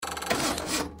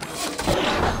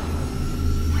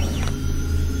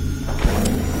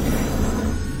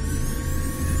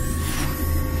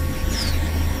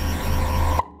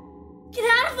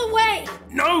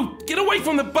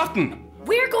from the button?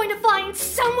 We're going to find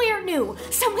somewhere new,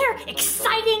 somewhere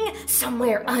exciting,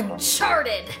 somewhere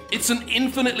uncharted. It's an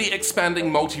infinitely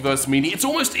expanding multiverse, Meanie. It's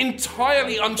almost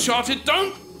entirely uncharted.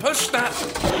 Don't push that.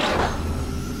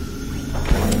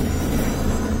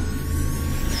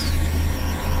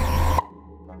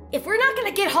 If we're not going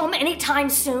to get home anytime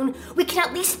soon, we can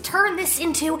at least turn this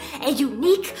into a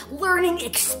unique learning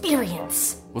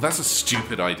experience. Well, that's a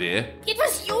stupid idea. It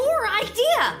was your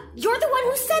idea. You're the one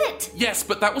who said it. Yes,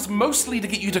 but that was mostly to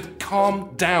get you to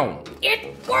calm down.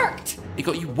 It worked. It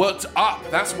got you worked up.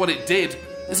 That's what it did.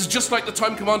 This is just like the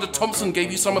time Commander Thompson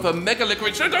gave you some of her mega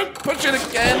licorice. No, don't push it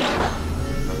again.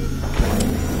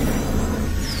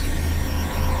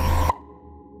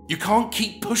 You can't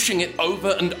keep pushing it over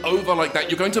and over like that.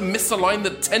 You're going to misalign the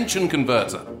tension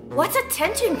converter. What's a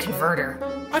tension converter?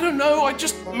 I don't know. I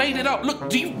just made it up. Look,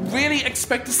 do you really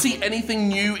expect to see anything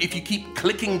new if you keep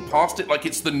clicking past it like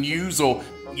it's the news or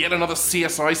yet another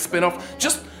CSI spin-off?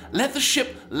 Just let the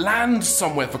ship land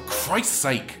somewhere, for Christ's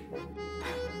sake.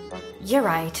 You're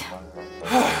right.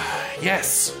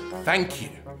 Yes, thank you.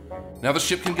 Now the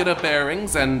ship can get her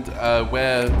bearings, and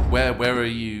where are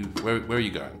you? Where are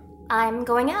you going? I'm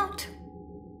going out.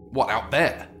 What, out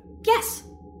there? Yes.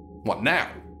 What, now?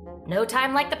 No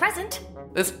time like the present.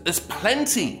 There's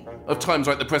plenty of times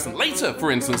like the present. Later,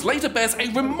 for instance, later bears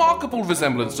a remarkable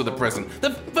resemblance to the present. They're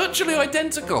virtually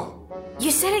identical.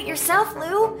 You said it yourself,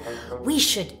 Lou. We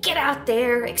should get out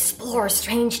there, explore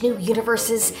strange new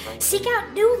universes, seek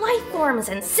out new life forms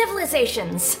and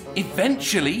civilizations.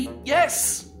 Eventually,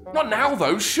 yes. Not now,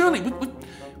 though, surely.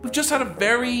 We've just had a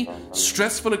very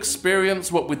stressful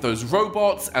experience, what with those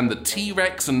robots and the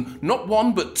T-Rex and not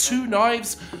one but two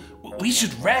knives. We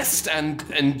should rest,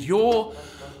 and you're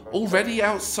already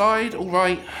outside? All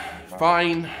right,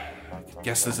 fine.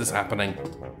 Guess this is happening.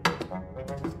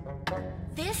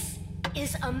 This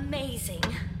is amazing.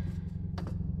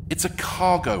 It's a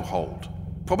cargo hold.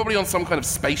 Probably on some kind of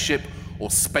spaceship or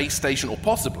space station, or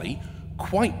possibly,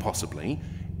 quite possibly,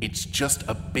 it's just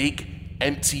a big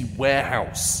empty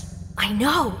warehouse. I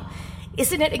know.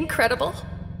 Isn't it incredible?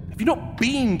 Have you not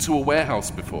been to a warehouse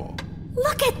before?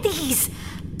 Look at these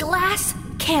glass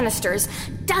canisters,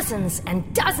 dozens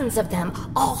and dozens of them,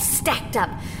 all stacked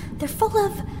up. They're full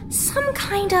of some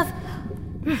kind of...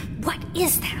 what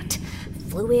is that?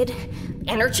 Fluid?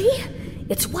 Energy?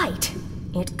 It's white.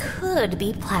 It could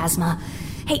be plasma.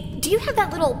 Hey, do you have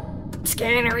that little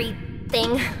scannery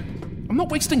thing? I'm not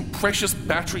wasting precious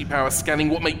battery power scanning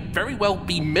what may very well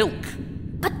be milk.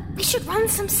 But we should run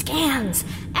some scans.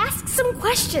 Ask some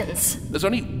questions. There's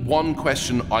only one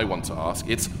question I want to ask.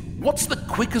 It's, what's the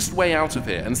quickest way out of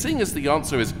here? And seeing as the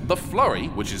answer is the flurry,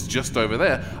 which is just over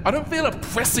there, I don't feel a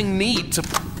pressing need to...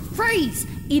 Freeze!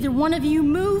 Either one of you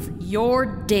move, you're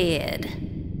dead.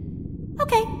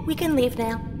 Okay, we can leave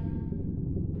now.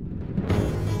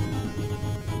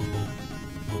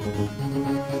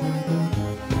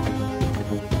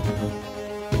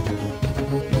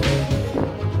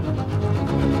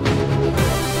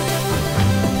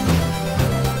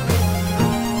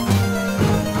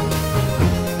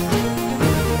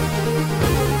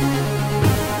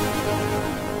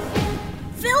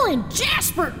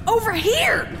 Jasper, over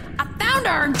here! I found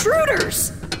our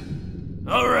intruders!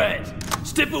 All right,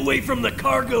 step away from the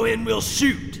cargo and we'll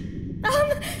shoot.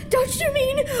 Don't you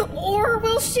mean, or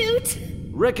we'll shoot?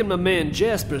 Reckon my man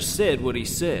Jasper said what he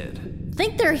said.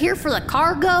 Think they're here for the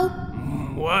cargo?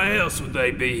 Why else would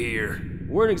they be here?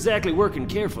 Weren't exactly working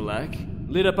careful like.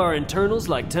 Lit up our internals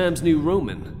like Times New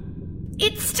Roman.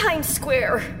 It's Times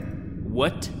Square.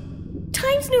 What?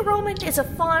 Times New Roman is a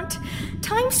font.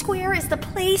 Times Square is the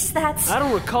place that's... I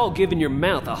don't recall giving your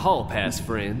mouth a hall pass,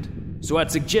 friend. So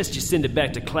I'd suggest you send it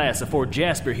back to class before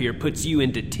Jasper here puts you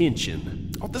in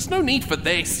detention. Oh, there's no need for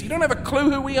this. You don't have a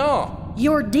clue who we are.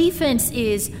 Your defense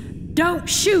is, don't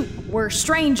shoot, we're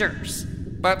strangers.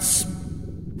 That's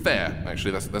fair,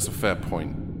 actually. That's a fair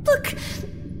point. Look,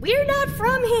 we're not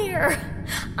from here.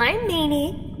 I'm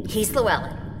Meanie. He's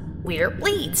Llewellyn. We're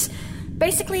Bleeds.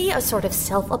 Basically, a sort of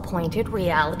self-appointed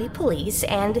reality police,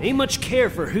 and... Ain't much care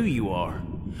for who you are.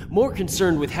 More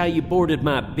concerned with how you boarded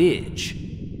my bidge.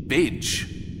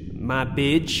 Bidge? My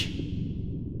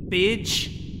bidge?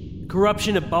 Bidge?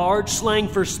 Corruption of barge, slang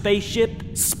for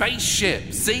spaceship?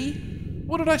 Spaceship, see?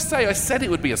 What did I say? I said it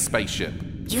would be a spaceship.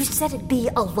 You said it'd be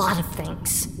a lot of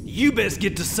things. You best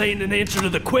get to saying an answer to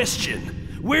the question.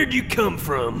 Where'd you come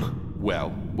from?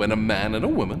 Well, when a man and a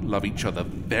woman love each other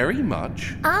very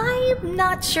much... I'm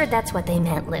not sure that's what they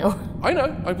meant, Lou. I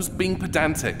know, I was being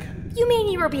pedantic. You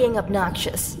mean you were being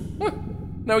obnoxious?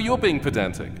 Now you're being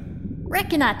pedantic.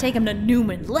 Reckon I take him to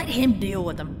Newman, let him deal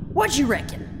with them. What you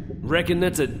reckon? Reckon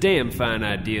that's a damn fine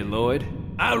idea, Lloyd.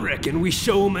 I reckon we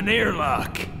show 'em an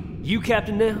airlock. You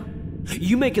captain now?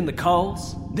 You making the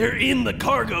calls? They're in the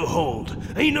cargo hold.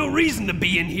 Ain't no reason to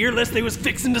be in here unless they was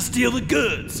fixing to steal the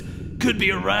goods. Could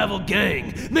be a rival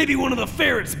gang, maybe one of the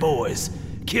Ferrets boys.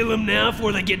 Kill 'em now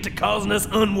before they get to causing us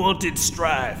unwanted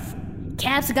strife.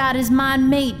 Cap's got his mind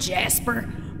made, Jasper.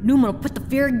 Newman will put the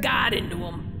fear of God into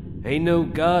him. Ain't no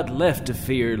God left to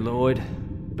fear, Lloyd.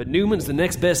 But Newman's the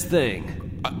next best thing.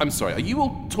 I'm sorry, are you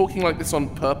all talking like this on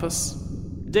purpose?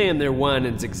 Damn, their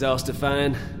whining's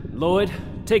exhaustifying. Lloyd,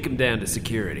 take him down to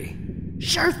security.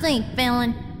 Sure thing,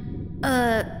 Felon.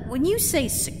 When you say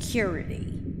security...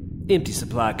 Empty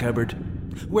supply cupboard.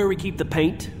 Where we keep the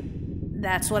paint.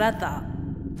 That's what I thought.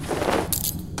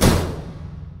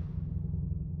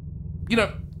 You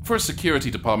know, for a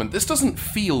security department, this doesn't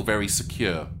feel very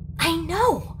secure. I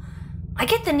know. I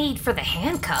get the need for the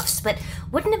handcuffs, but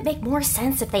wouldn't it make more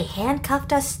sense if they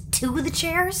handcuffed us to the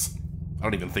chairs? I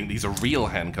don't even think these are real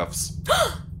handcuffs.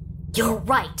 You're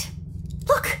right.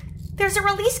 Look, there's a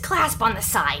release clasp on the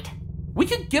side. We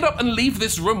could get up and leave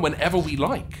this room whenever we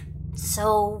like.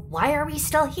 So why are we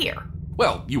still here?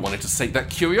 Well, you wanted to sate that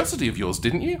curiosity of yours,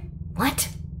 didn't you? What?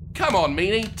 Come on,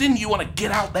 Meanie. Didn't you want to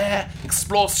get out there,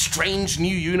 explore strange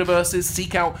new universes,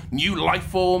 seek out new life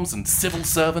forms and civil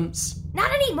servants?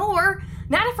 Not anymore.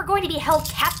 Not if we're going to be held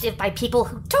captive by people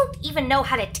who don't even know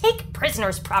how to take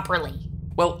prisoners properly.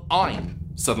 Well,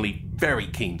 I'm suddenly very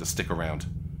keen to stick around.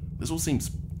 This all seems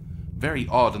very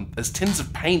odd, and there's tins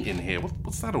of paint in here.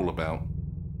 What's that all about?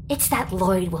 It's that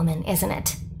Lloyd woman, isn't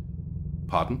it?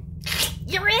 Pardon?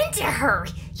 You're into her.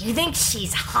 You think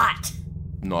she's hot.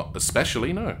 Not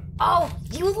especially, no. Oh,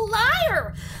 you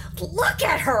liar! Look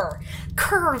at her!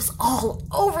 Curves all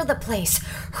over the place.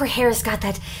 Her hair's got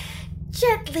that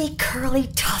gently curly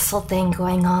tussle thing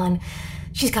going on.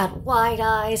 She's got wide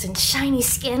eyes and shiny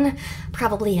skin,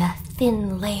 probably a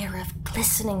thin layer of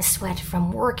glistening sweat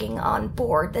from working on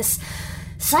board this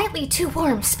slightly too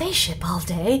warm spaceship all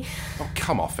day. Oh,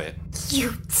 come off it.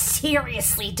 You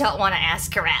seriously don't want to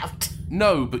ask her out?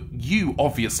 No, but you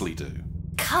obviously do.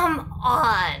 Come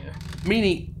on.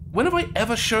 Meanie, when have I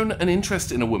ever shown an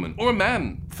interest in a woman, or a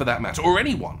man, for that matter, or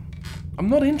anyone? I'm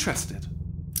not interested.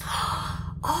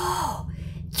 Oh,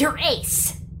 you're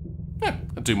ace. Yeah,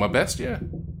 I do my best, yeah.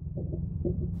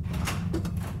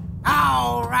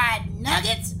 All right,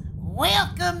 Nuggets,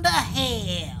 welcome to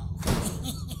hell.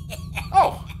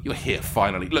 Oh, you're here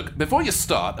finally. Look, before you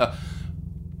start,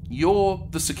 you're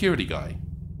the security guy.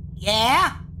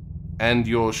 Yeah? And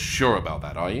you're sure about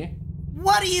that, are you?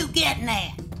 What are you getting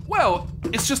at? Well,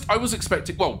 it's just I was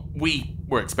expecting, well, we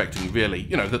were expecting, really,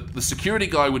 that the security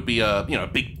guy would be a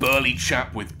big burly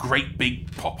chap with great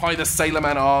big Popeye the Sailor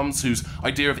Man arms whose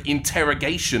idea of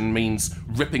interrogation means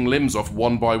ripping limbs off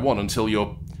one by one until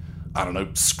you're, I don't know,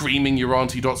 screaming your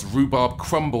Auntie Dot's rhubarb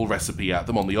crumble recipe at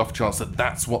them on the off chance that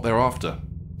that's what they're after.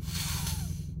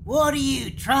 What are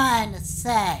you trying to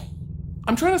say?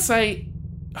 I'm trying to say,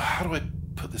 how do I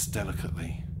put this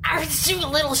delicately? Aren't you a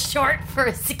little short for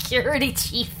a security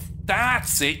chief?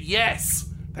 That's it, yes.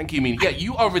 Thank you, Meanie. Yeah,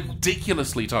 you are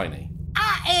ridiculously tiny.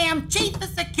 I am Chief of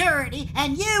Security,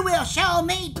 and you will show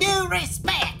me due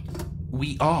respect.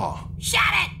 We are. Shut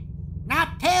it!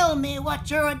 Now tell me what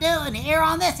you're doing here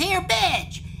on this here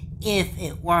bench, if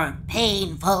it weren't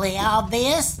painfully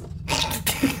obvious.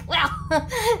 Well,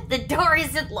 the door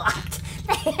isn't locked.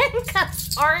 The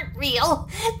handcuffs aren't real.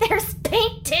 There's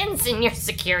paint tins in your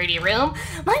security room.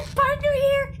 My partner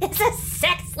here is a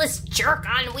sexless jerk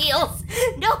on wheels.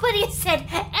 Nobody has said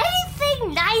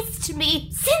anything nice to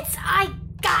me since I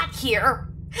got here.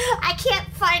 I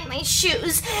can't find my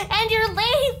shoes, and your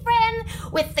lady friend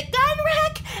with the gun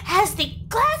rack has the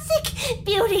classic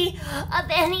beauty of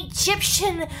an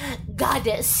Egyptian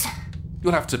goddess.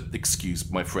 You'll have to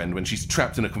excuse my friend. When she's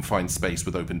trapped in a confined space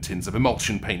with open tins of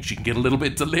emulsion paint, she can get a little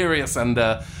bit delirious and,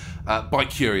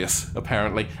 bi-curious,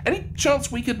 apparently. Any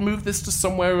chance we could move this to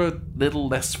somewhere a little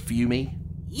less fumey?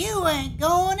 You ain't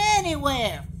going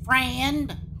anywhere,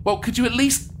 friend. Well, could you at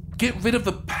least get rid of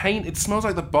the paint? It smells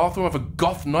like the bathroom of a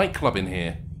goth nightclub in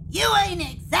here. You ain't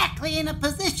exactly in a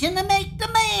position to make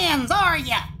demands, are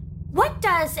ya? What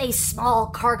does a small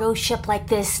cargo ship like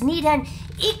this need an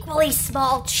equally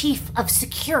small chief of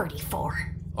security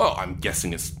for? Oh, I'm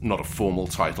guessing it's not a formal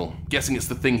title. Guessing it's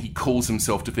the thing he calls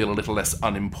himself to feel a little less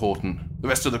unimportant. The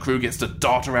rest of the crew gets to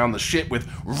dart around the ship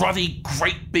with ruddy,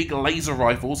 great big laser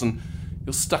rifles, and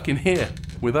you're stuck in here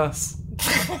with us.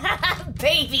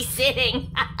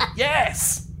 Babysitting.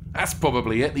 Yes! That's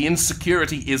probably it. The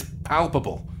insecurity is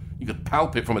palpable. You could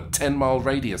palp it from a 10-mile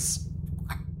radius.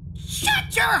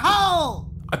 Shut your hole!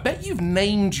 I bet you've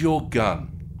named your gun.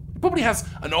 It probably has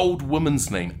an old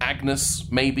woman's name. Agnes,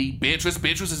 maybe. Beatrice.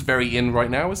 Beatrice is very in right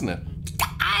now, isn't it?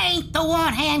 I ain't the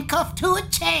one handcuffed to a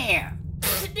chair.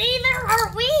 Neither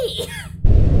are we.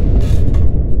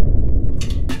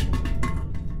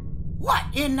 What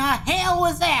in the hell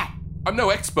was that? I'm no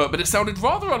expert, but it sounded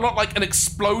rather a lot like an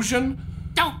explosion.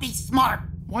 Don't be smart.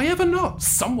 Why ever not?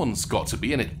 Someone's got to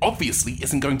be, and it obviously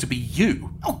isn't going to be you.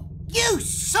 Oh, you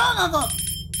son of a...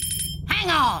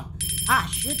 Hang on. I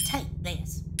should take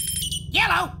this.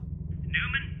 Yellow.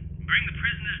 Newman, bring the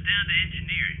prisoners down to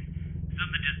engineering.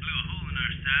 Something just blew a hole in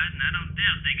our side, and I don't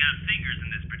doubt they got fingers in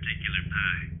this particular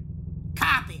pie.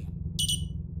 Copy.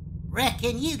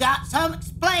 Reckon you got some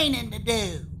explaining to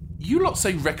do. You lot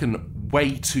say reckon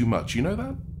way too much, you know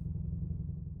that?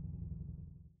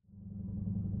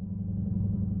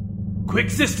 Quick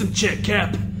system check,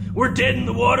 Cap. We're dead in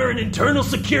the water and internal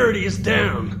security is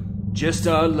down. Just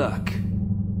our luck.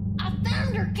 A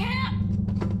Thundercat.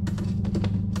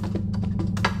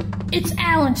 It's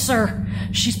Alan, sir.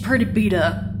 She's pretty beat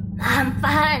up. I'm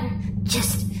fine.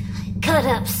 Just cut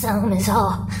up some is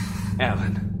all.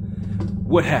 Alan,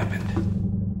 what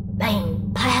happened?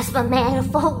 Main plasma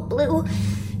manifold blew.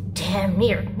 Damn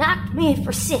near knocked me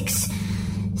for 6.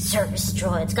 Service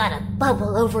droid's got a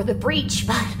bubble over the breach,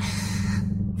 but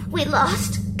we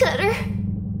lost Cutter.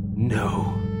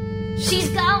 No. She's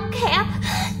gone, Cap.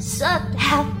 Sucked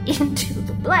out into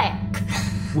the black.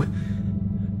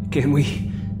 Can we?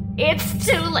 It's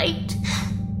too late.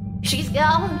 She's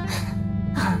gone.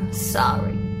 I'm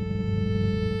sorry.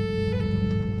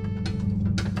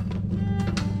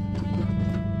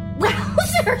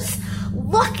 Wowzers!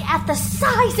 Look at the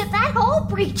size of that hull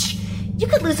breach. You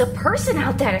could lose a person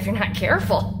out there if you're not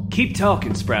careful. Keep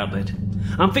talking, Sproutlet.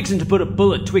 I'm fixing to put a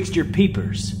bullet twixt your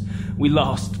peepers. We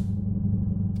lost...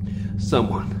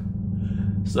 Someone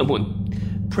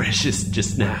precious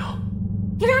just now.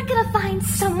 You're not gonna find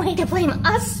some way to blame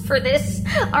us for this,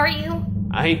 are you?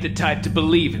 I ain't the type to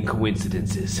believe in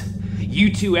coincidences.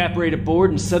 You two apparate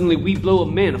aboard and suddenly we blow a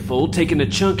manifold, taking a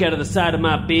chunk out of the side of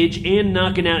my bidge and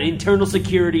knocking out internal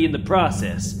security in the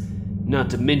process. Not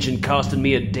to mention costing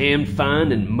me a damned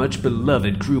fine and much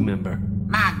beloved crew member.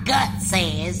 My gut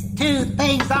says 2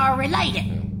 things are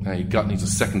related. Your gut needs a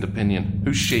second opinion.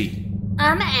 Who's she?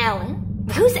 I'm Alan.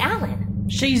 Who's Alan?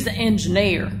 She's the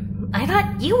engineer. I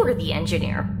thought you were the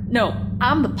engineer. No,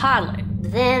 I'm the pilot.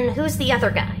 Then who's the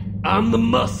other guy? I'm the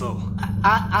muscle.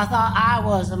 I thought I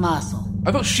was a muscle.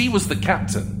 I thought she was the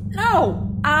captain.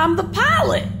 No, I'm the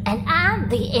pilot. And I'm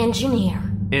the engineer.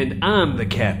 And I'm the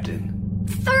captain.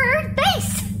 Third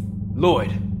base!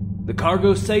 Lloyd, the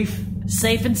cargo safe?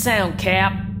 Safe and sound,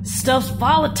 Cap. Stuff's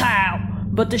volatile,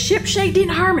 but the ship shape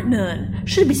didn't harm it none.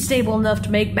 Should be stable enough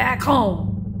to make back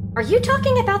home. Are you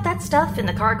talking about that stuff in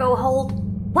the cargo hold?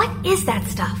 What is that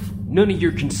stuff? None of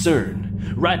your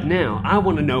concern. Right now, I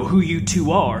want to know who you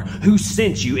two are, who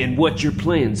sent you, and what your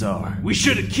plans are. We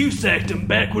should have Cusac'd them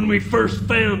back when we first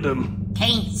found them.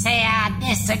 Can't say I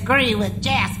disagree with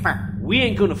Jasper. We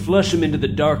ain't gonna flush them into the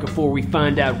dark before we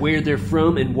find out where they're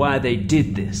from and why they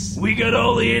did this. We got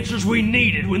all the answers we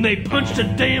needed when they punched a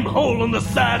damn hole on the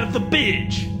side of the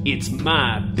bidge. It's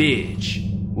my bidge.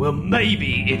 Well,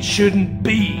 maybe it shouldn't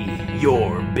be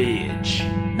your bidge.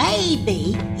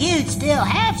 Maybe you'd still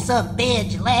have some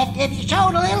bidge left if you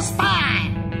showed a little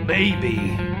spine.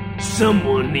 Maybe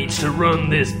someone needs to run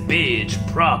this bidge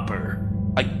proper.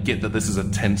 I get that this is a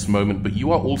tense moment, but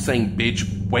you are all saying bidge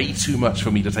way too much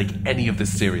for me to take any of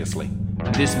this seriously.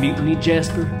 This mutiny,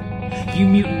 Jasper? You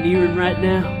mutineering right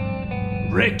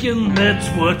now? Reckon that's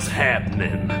what's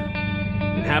happening.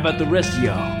 And how about the rest of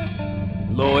y'all?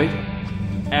 Lloyd?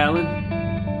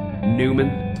 Alan?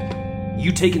 Newman?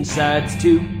 You taking sides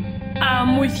too?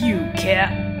 I'm with you,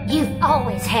 Cap. You've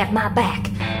always had my back,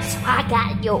 so I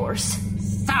got yours.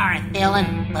 Sorry,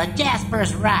 Dylan, but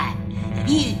Jasper's right. If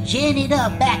you ginnied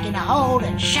up back in the hold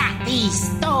and shot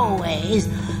these stowaways,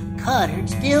 Cutter'd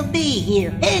still be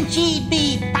here, and she'd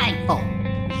be thankful.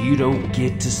 You don't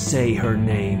get to say her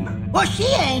name. Well, she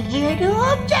ain't here to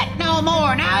object no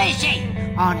more, now is she?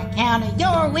 On account of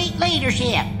your weak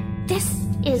leadership. This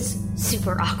is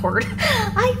super awkward.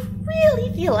 I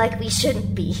really feel like we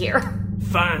shouldn't be here.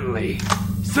 Finally,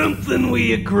 something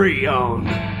we agree on.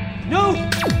 No!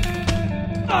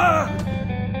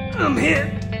 I'm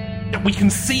hit. We can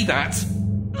see that.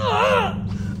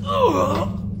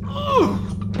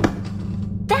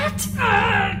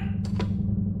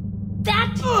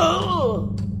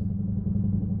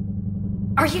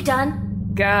 Are you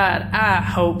done? God, I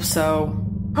hope so.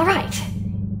 All right.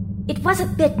 It was a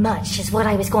bit much, is what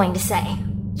I was going to say.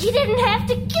 You didn't have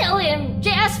to kill him,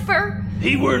 Jasper.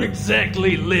 He weren't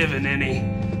exactly living any.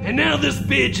 And now this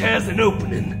bitch has an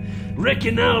opening.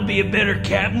 Reckon I'll be a better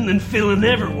captain than Philin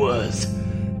ever was.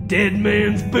 Dead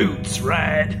man's boots,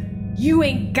 right? You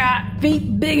ain't got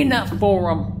feet big enough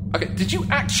for 'em. Okay, did you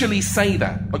actually say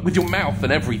that? Like with your mouth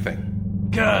and everything?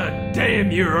 God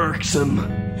damn, you're irksome.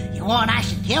 You want I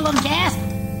should kill him, Jasper?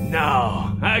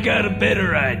 No, I got a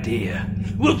better idea.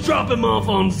 We'll drop him off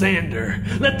on Xander.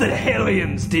 Let the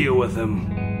Hellions deal with him.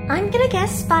 I'm gonna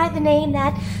guess by the name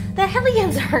that the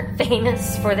Hellions aren't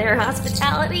famous for their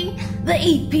hospitality. They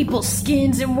eat people's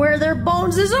skins and wear their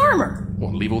bones as armor.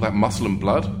 What, leave all that muscle and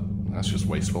blood? That's just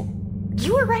wasteful.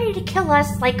 You were ready to kill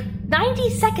us like 90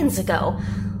 seconds ago.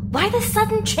 Why the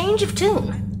sudden change of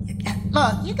tune?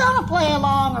 Look, you gonna play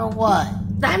along or what?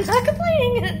 I'm not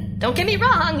complaining. Don't get me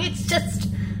wrong, it's just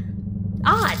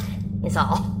odd, is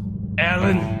all.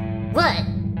 Alan, What?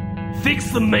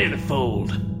 fix the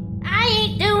manifold. I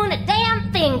ain't doing a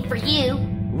damn thing for you.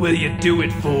 Will you do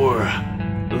it for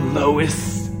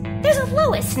Lois? There's a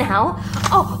Lois now.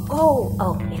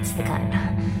 Oh, it's the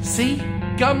gun. See?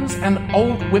 Guns and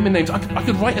old women names. I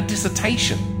could write a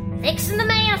dissertation. Fixing the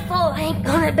manifold ain't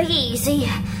gonna be easy.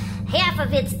 Half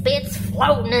of its bits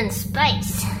floating in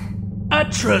space. I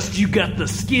trust you got the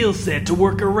skill set to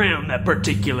work around that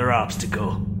particular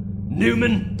obstacle.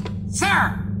 Newman,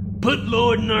 Sir! put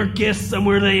Lloyd and our guests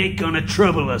somewhere they ain't gonna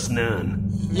trouble us none.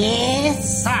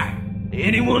 Yes, sir.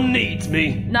 Anyone needs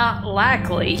me. Not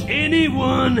likely.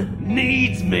 Anyone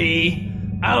needs me.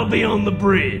 I'll be on the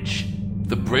bridge.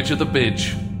 The bridge of the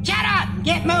Bidge. Shut up and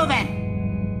get moving.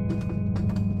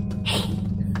 Hey,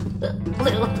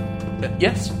 Blue,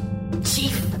 Yes?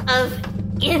 Chief of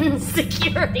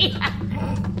Insecurity.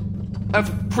 That's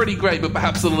pretty great, but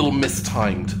perhaps a little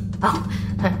mistimed. Oh,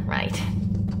 right.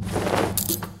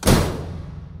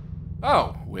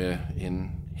 Oh, we're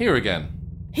in here again.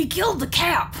 He killed the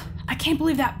Cap. I can't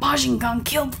believe that Bajing gun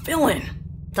killed Philin.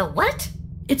 The what?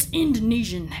 It's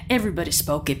Indonesian. Everybody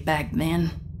spoke it back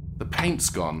then. The paint's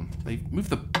gone. They moved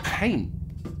the paint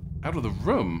out of the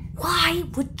room. Why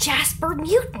would Jasper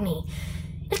mutiny?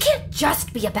 It can't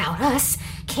just be about us,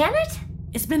 can it?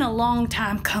 It's been a long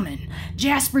time coming.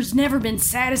 Jasper's never been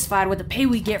satisfied with the pay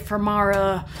we get from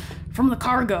from the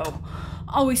cargo.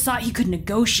 Always thought he could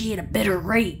negotiate a better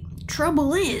rate.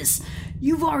 Trouble is,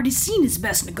 you've already seen his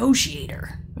best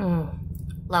negotiator.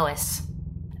 Lois.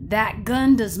 That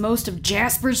gun does most of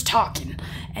Jasper's talking,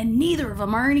 and neither of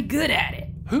them are any good at it.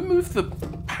 Who moved the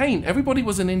paint? Everybody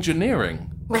was in engineering.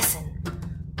 Listen,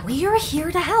 we're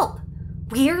here to help.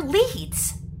 We're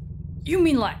leads. You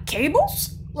mean like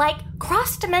cables? Like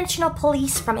cross-dimensional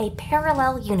police from a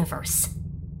parallel universe.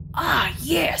 Ah,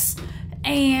 yes.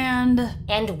 And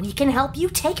We can help you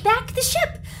take back the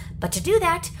ship. But to do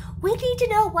that, we need to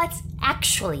know what's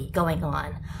actually going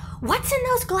on. What's in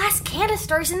those glass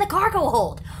canisters in the cargo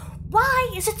hold?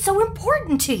 Why is it so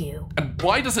important to you? And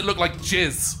why does it look like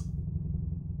jizz?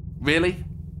 Really?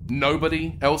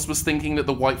 Nobody else was thinking that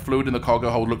the white fluid in the cargo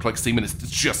hold looked like semen? It's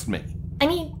just me. I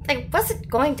mean, I wasn't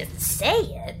going to say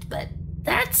it, but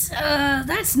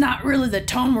that's not really the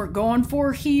tone we're going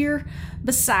for here.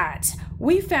 Besides,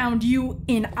 we found you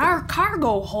in our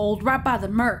cargo hold right by the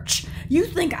merch. You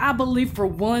think I believe for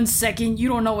 1 second you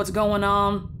don't know what's going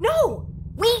on? no,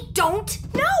 we don't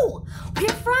know. We're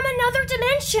from another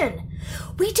dimension.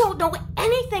 We don't know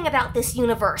anything about this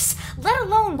universe, let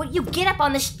alone what you get up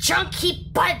on this chunky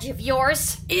budge of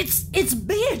yours. It's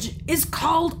bidge. It's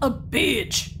called a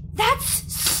bidge. That's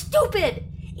stupid.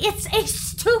 It's a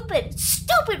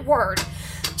stupid word.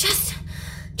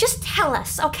 Just tell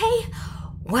us, okay?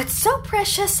 What's so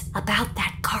precious about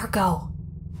that cargo?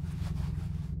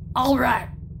 All right.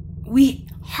 We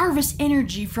harvest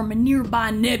energy from a nearby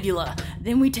nebula,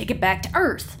 then we take it back to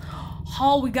Earth.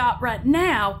 All we got right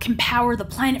now can power the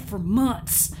planet for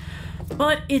months,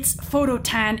 but it's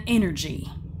phototon energy.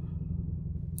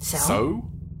 So?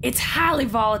 It's highly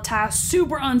volatile,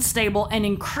 super unstable, and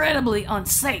incredibly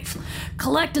unsafe.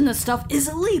 Collecting the stuff is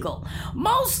illegal,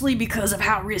 mostly because of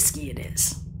how risky it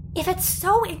is. If it's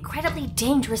so incredibly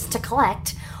dangerous to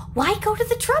collect, why go to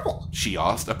the trouble? She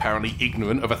asked, apparently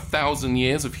ignorant of 1,000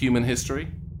 years of human history.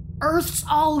 Earth's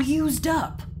all used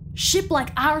up. Ship like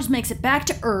ours makes it back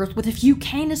to Earth with a few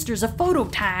canisters of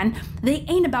phototon. They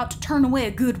ain't about to turn away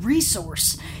a good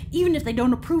resource, even if they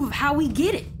don't approve of how we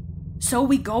get it. So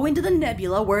we go into the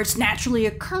nebula where it's naturally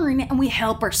occurring and we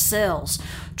help ourselves.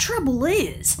 Trouble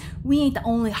is, we ain't the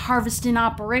only harvesting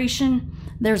operation.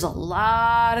 There's a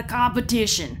lot of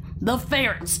competition. The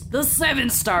Ferrets, the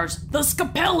Seven Stars, the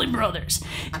Scapelli brothers.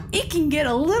 It can get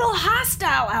a little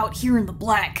hostile out here in the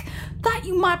black. Thought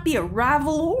you might be a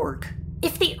rival org.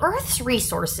 If the Earth's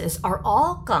resources are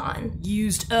all gone,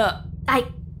 Used up.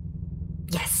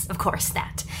 Yes, of course,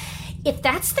 that. If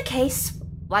that's the case,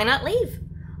 why not leave?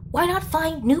 Why not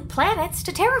find new planets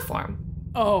to terraform?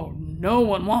 Oh, no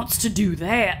one wants to do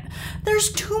that.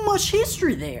 There's too much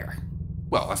history there.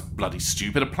 Well, that's bloody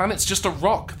stupid. A planet's just a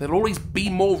rock. There'll always be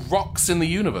more rocks in the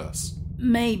universe.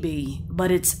 Maybe,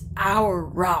 but it's our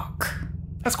rock.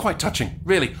 That's quite touching,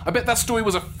 really. I bet that story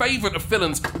was a favourite of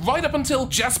Philon's, right up until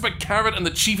Jasper Carrot and the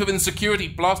Chief of Insecurity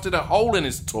blasted a hole in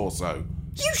his torso.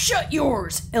 You shut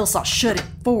yours, else I'll shut it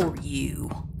for you.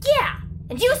 Yeah,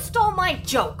 and you stole my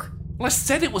joke. Well, I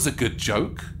said it was a good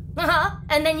joke.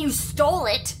 And then you stole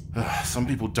it. Some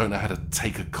people don't know how to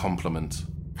take a compliment.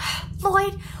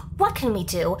 Lloyd, what can we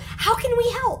do? How can we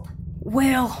help?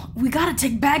 Well, we gotta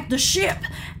take back the ship.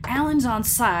 Alan's on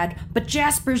side, but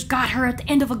Jasper's got her at the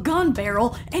end of a gun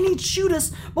barrel, and he'd shoot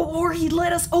us before he'd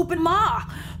let us open Ma.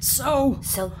 So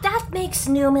that makes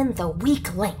Newman the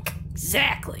weak link.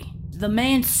 Exactly. The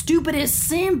man's stupid as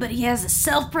sin, but he has the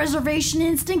self-preservation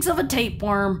instincts of a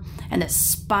tapeworm and the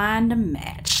spine to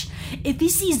match. If he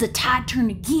sees the tide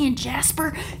turn again,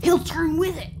 Jasper, he'll turn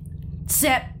with it.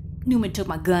 Except Newman took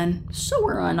my gun, so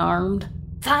we're unarmed.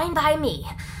 Fine by me.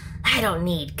 I don't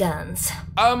need guns.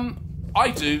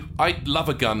 I do. I love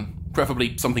a gun.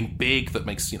 Preferably something big that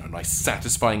makes, a nice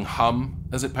satisfying hum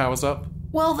as it powers up.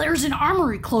 Well, there's an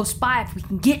armory close by if we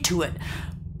can get to it.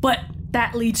 But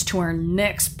that leads to our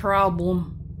next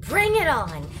problem. Bring it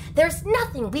on. There's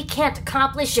nothing we can't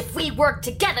accomplish if we work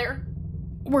together.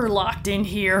 We're locked in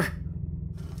here.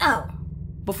 Oh.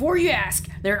 Before you ask,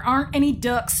 there aren't any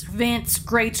ducts, vents,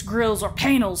 grates, grills, or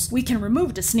panels we can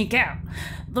remove to sneak out.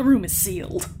 The room is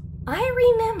sealed. I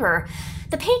remember.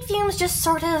 The paint fumes just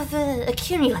sort of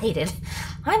accumulated.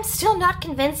 I'm still not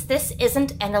convinced this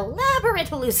isn't an elaborate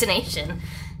hallucination.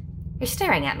 You're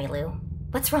staring at me, Lou.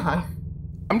 What's wrong?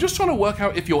 I'm just trying to work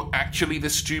out if you're actually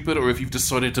this stupid or if you've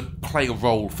decided to play a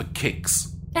role for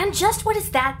kicks. And just what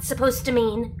is that supposed to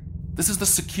mean? This is the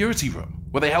security room,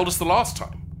 where they held us the last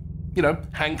time.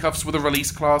 Handcuffs with a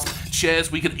release clasp,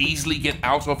 chairs we could easily get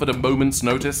out of at a moment's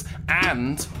notice,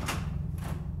 and...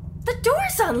 The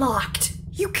door's unlocked!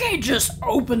 You can't just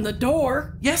open the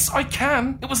door. Yes, I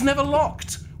can. It was never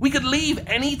locked. We could leave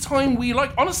any time we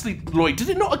like. Honestly, Lloyd, did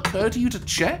it not occur to you to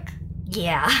check?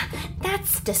 Yeah,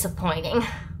 that's disappointing.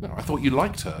 No, I thought you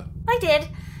liked her. I did,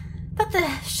 but the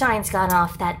shine's gone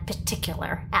off that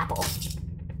particular apple.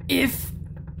 If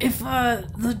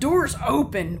the door's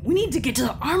open, we need to get to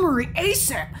the armory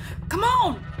ASAP. Come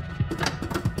on!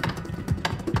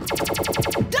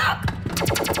 Duck!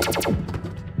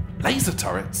 Laser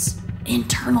turrets?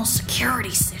 Internal security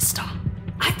system.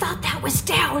 I thought that was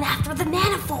down after the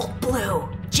manifold blew.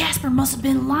 Jasper must have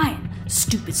been lying.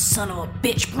 Stupid son of a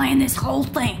bitch planned this whole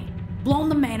thing. Blown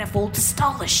the manifold to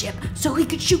stall the ship so he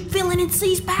could shoot Philon and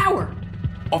seize power.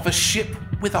 Of a ship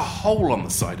with a hole on the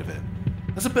side of it.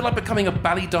 That's a bit like becoming a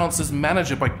ballet dancer's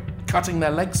manager by cutting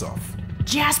their legs off.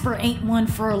 Jasper ain't one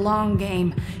for a long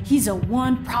game. He's a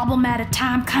one problem at a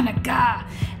time kind of guy.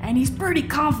 And he's pretty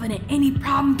confident any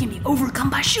problem can be overcome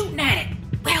by shooting at it.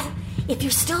 Well, if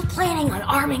you're still planning on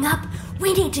arming up,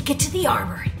 we need to get to the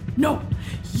armory. No,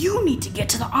 you need to get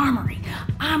to the armory.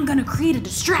 I'm gonna create a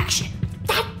distraction.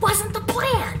 That wasn't the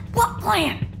plan. What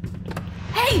plan?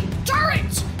 Hey,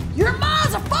 turrets! Your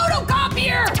ma's a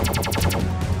photocopier!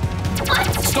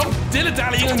 What? Stop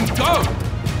dilly-dallying and go!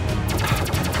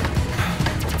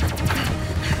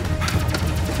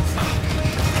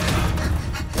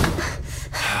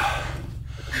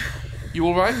 You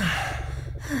alright?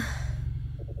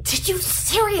 Did you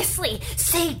seriously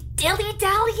say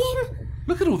dilly-dallying?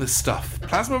 Look at all this stuff.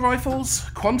 Plasma rifles,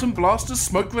 quantum blasters,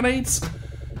 smoke grenades.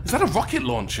 Is that a rocket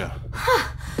launcher?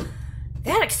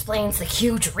 That explains the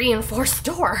huge reinforced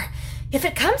door. If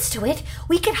it comes to it,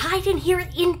 we could hide in here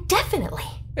indefinitely.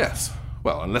 Yes.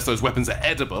 Well, unless those weapons are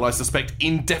edible, I suspect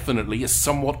indefinitely is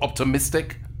somewhat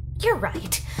optimistic. You're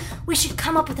right. We should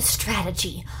come up with a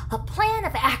strategy, a plan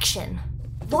of action.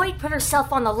 Lloyd put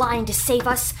herself on the line to save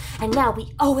us, and now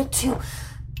we owe it to...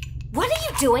 What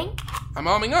are you doing? I'm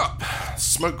arming up.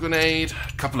 Smoke grenade,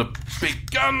 a couple of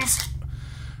big guns.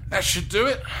 That should do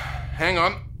it. Hang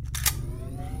on.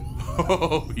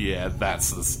 Oh, yeah,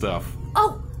 that's the stuff.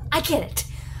 Oh, I get it.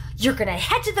 You're gonna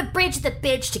head to the bridge of the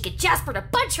Bidge to get Jasper to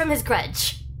budge from his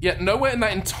grudge. Yet nowhere in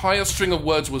that entire string of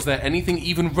words was there anything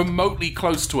even remotely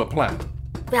close to a plan.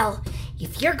 Well,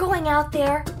 if you're going out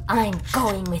there, I'm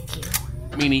going with you.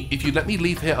 Meanie, if you'd let me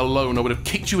leave here alone, I would have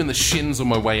kicked you in the shins on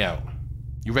my way out.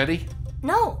 You ready?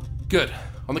 No. Good.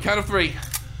 On the count of 3,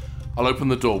 I'll open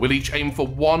the door. We'll each aim for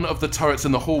one of the turrets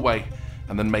in the hallway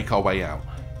and then make our way out.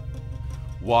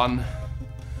 1,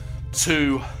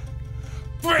 2,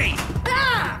 3!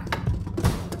 Ah!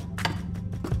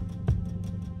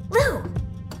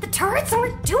 turrets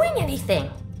aren't doing anything.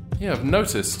 Yeah, I've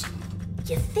noticed.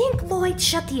 You think Lloyd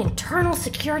shut the internal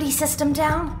security system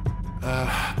down?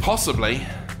 Possibly.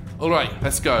 Alright,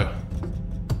 let's go.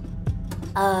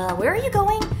 Where are you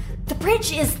going? The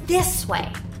bridge is this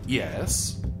way.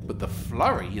 Yes, but the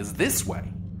flurry is this way.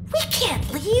 We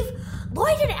can't leave.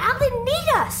 Lloyd and Alan need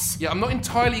us. Yeah, I'm not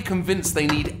entirely convinced they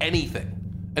need anything.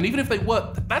 And even if they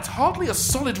were, that's hardly a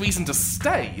solid reason to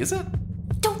stay, is it?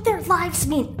 Don't their lives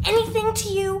mean anything to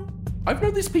you? I've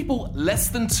known these people less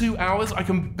than 2 hours. I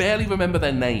can barely remember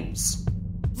their names.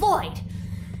 Lloyd,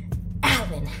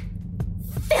 Alan,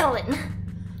 Philin.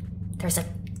 There's a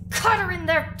cutter in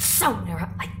there somewhere,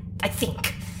 I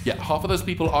think. Yeah, half of those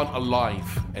people aren't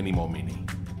alive anymore, Meanie.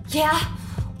 Yeah?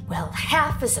 Well,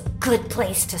 half is a good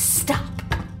place to stop.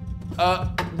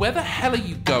 Where the hell are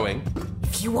you going?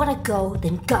 If you want to go,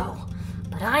 then go.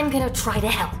 But I'm gonna try to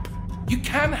help. You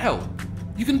can help.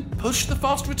 You can push the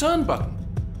fast return button.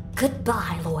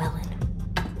 Goodbye, Llewellyn.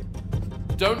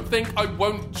 Don't think I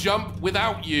won't jump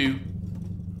without you.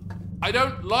 I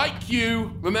don't like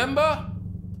you, remember?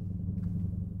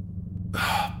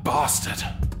 Bastard.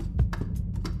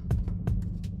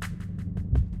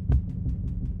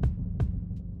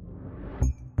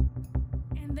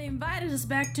 And they invited us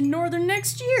back to Northern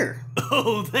next year.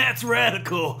 Oh, that's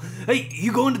radical. Hey,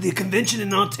 you going to the convention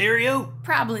in Ontario?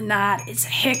 Probably not. It's a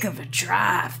heck of a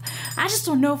drive. I just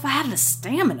don't know if I have the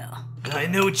stamina. I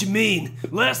know what you mean.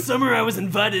 Last summer I was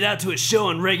invited out to a show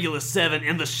on Regulus 7,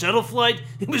 and the shuttle flight,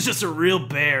 it was just a real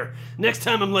bear. Next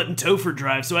time I'm letting Topher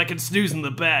drive so I can snooze in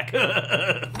the back.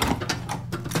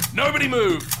 Nobody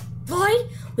move! Lloyd,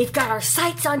 we've got our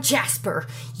sights on Jasper.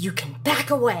 You can back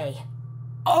away.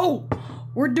 Oh,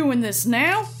 we're doing this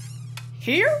now?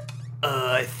 Here?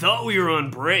 I thought we were on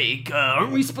break.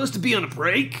 Aren't we supposed to be on a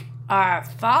break? I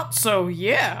thought so,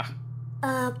 yeah.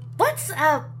 What's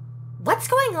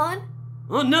going on?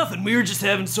 Oh, nothing. We were just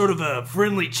having sort of a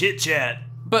friendly chit-chat.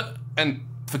 But, and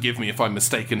forgive me if I'm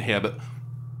mistaken here, but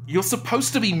you're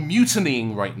supposed to be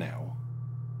mutinying right now.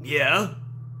 Yeah?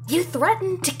 You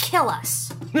threatened to kill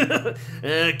us.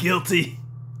 Guilty.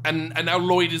 And now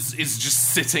Lloyd is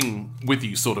just sitting with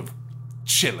you, sort of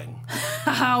chilling.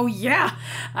 Oh, yeah.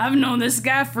 I've known this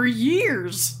guy for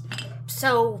years.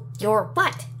 So, you're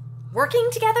what? Working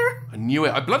together? I knew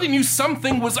it. I bloody knew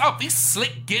something was up. These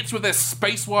slick gits with their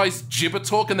space-wise gibber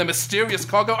talk and their mysterious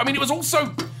cargo. I mean, it was all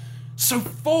so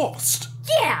forced.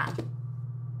 Yeah.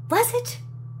 Was it?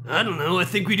 I don't know. I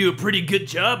think we do a pretty good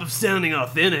job of sounding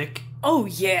authentic. Oh,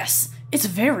 yes. It's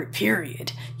very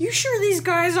period. You sure these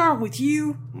guys aren't with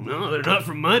you? No, they're not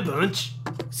from my bunch.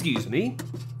 Excuse me.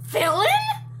 Philin?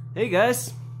 Hey,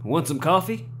 guys. Want some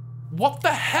coffee? What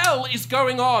the hell is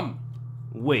going on?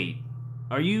 Wait.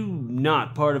 Are you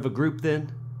not part of a group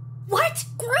then? What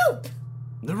group?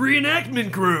 The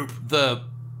reenactment group. The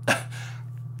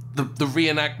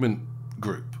reenactment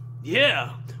group.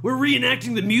 Yeah, we're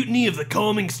reenacting the mutiny of the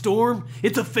Calming Storm.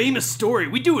 It's a famous story.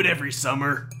 We do it every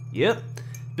summer. Yep.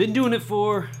 Been doing it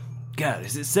for, God,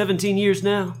 is it 17 years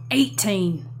now?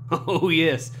 18. Oh,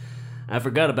 yes. I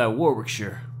forgot about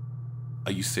Warwickshire.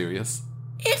 Are you serious?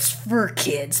 It's for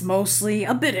kids, mostly.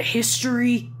 A bit of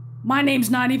history. My name's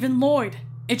not even Lloyd.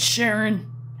 It's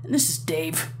Sharon. And this is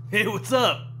Dave. Hey, what's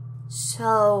up?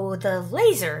 So, the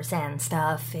lasers and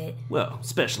stuff, Well,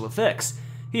 special effects.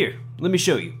 Here, let me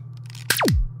show you.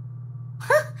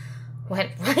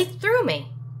 went right through me.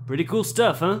 Pretty cool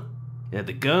stuff, huh? Yeah,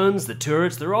 the guns, the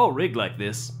turrets, they're all rigged like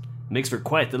this. Makes for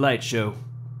quite the light show.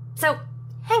 So,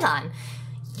 hang on.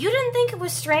 You didn't think it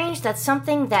was strange that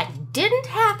something that didn't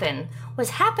happen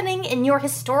was happening in your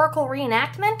historical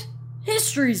reenactment?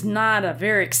 History's not a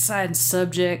very exciting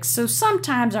subject, so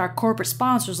sometimes our corporate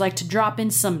sponsors like to drop in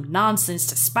some nonsense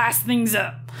to spice things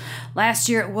up. Last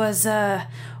year it was,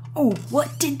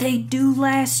 what did they do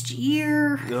last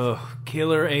year? Oh,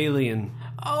 killer alien.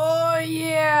 Oh,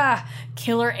 yeah.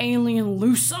 Killer alien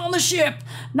loose on the ship.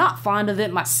 Not fond of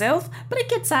it myself, but it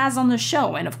gets eyes on the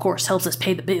show and, of course, helps us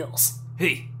pay the bills.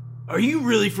 Hey, are you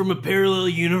really from a parallel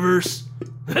universe?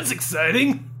 That's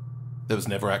exciting. There was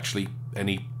never actually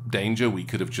any danger. We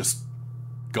could have just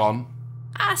gone.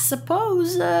 I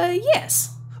suppose,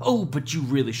 yes. Oh, but you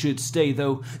really should stay,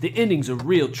 though. The ending's a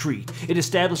real treat. It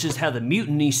establishes how the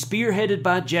mutiny spearheaded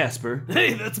by Jasper...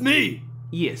 Hey, that's me!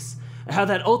 Yes. How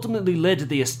that ultimately led to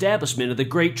the establishment of the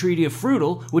Great Treaty of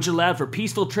Frutal, which allowed for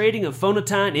peaceful trading of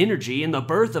phonotine energy and the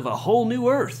birth of a whole new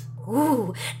Earth.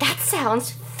 Ooh, that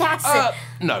sounds fascinating.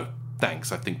 No,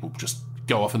 thanks. I think we'll just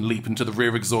go off and leap into the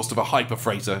rear exhaust of a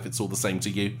hyperfreighter if it's all the same to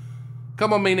you.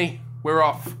 Come on, Meanie. We're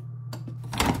off.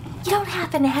 You don't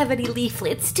happen to have any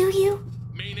leaflets, do you?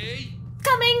 Meanie?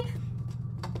 Coming!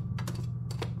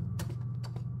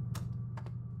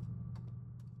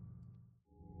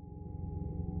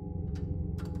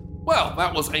 Well,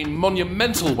 that was a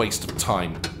monumental waste of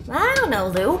time. I don't know,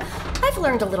 Lou. I've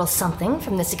learned a little something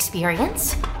from this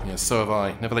experience. Yeah, so have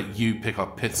I. Never let you pick our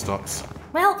pit stops.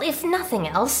 Well, if nothing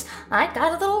else, I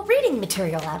got a little reading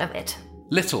material out of it.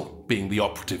 Little being the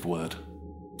operative word.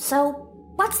 So,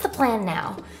 what's the plan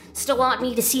now? Still want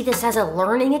me to see this as a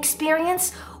learning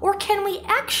experience, or can we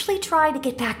actually try to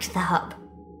get back to the hub?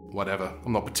 Whatever,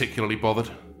 I'm not particularly bothered.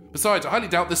 Besides, I highly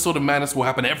doubt this sort of madness will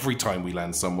happen every time we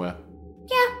land somewhere.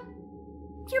 Yeah,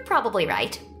 you're probably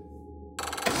right.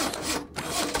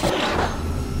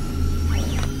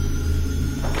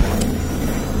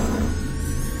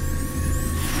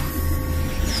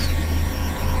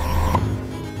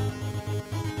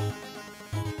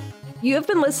 You have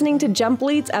been listening to Jump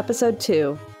Leads Episode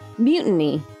 2,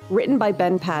 Mutiny, written by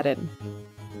Ben Padden.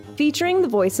 Featuring the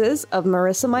voices of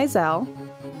Marissa Mizell,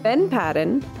 Ben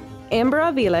Padden, Amber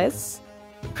Aviles,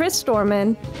 Chris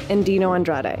Storman, and Dino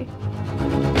Andrade.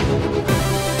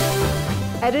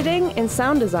 Editing and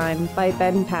sound design by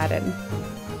Ben Padden.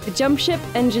 The Jump Ship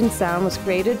engine sound was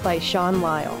created by Sean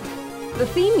Lyle. The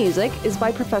theme music is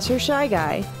by Professor Shy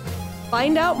Guy.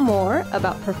 Find out more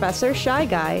about Professor Shy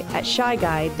Guy at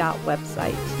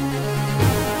shyguy.website.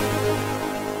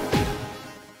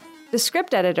 The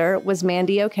script editor was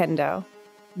Mandy Okendo.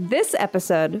 This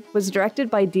episode was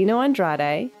directed by Dino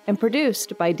Andrade and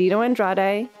produced by Dino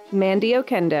Andrade, Mandy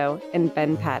Okendo, and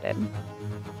Ben Padden.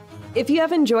 If you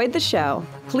have enjoyed the show,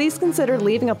 please consider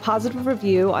leaving a positive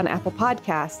review on Apple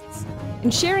Podcasts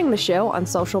and sharing the show on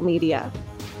social media.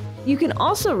 You can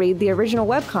also read the original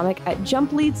webcomic at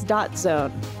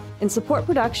jumpleads.zone and support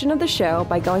production of the show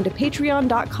by going to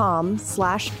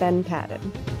patreon.com/Ben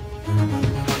Padden.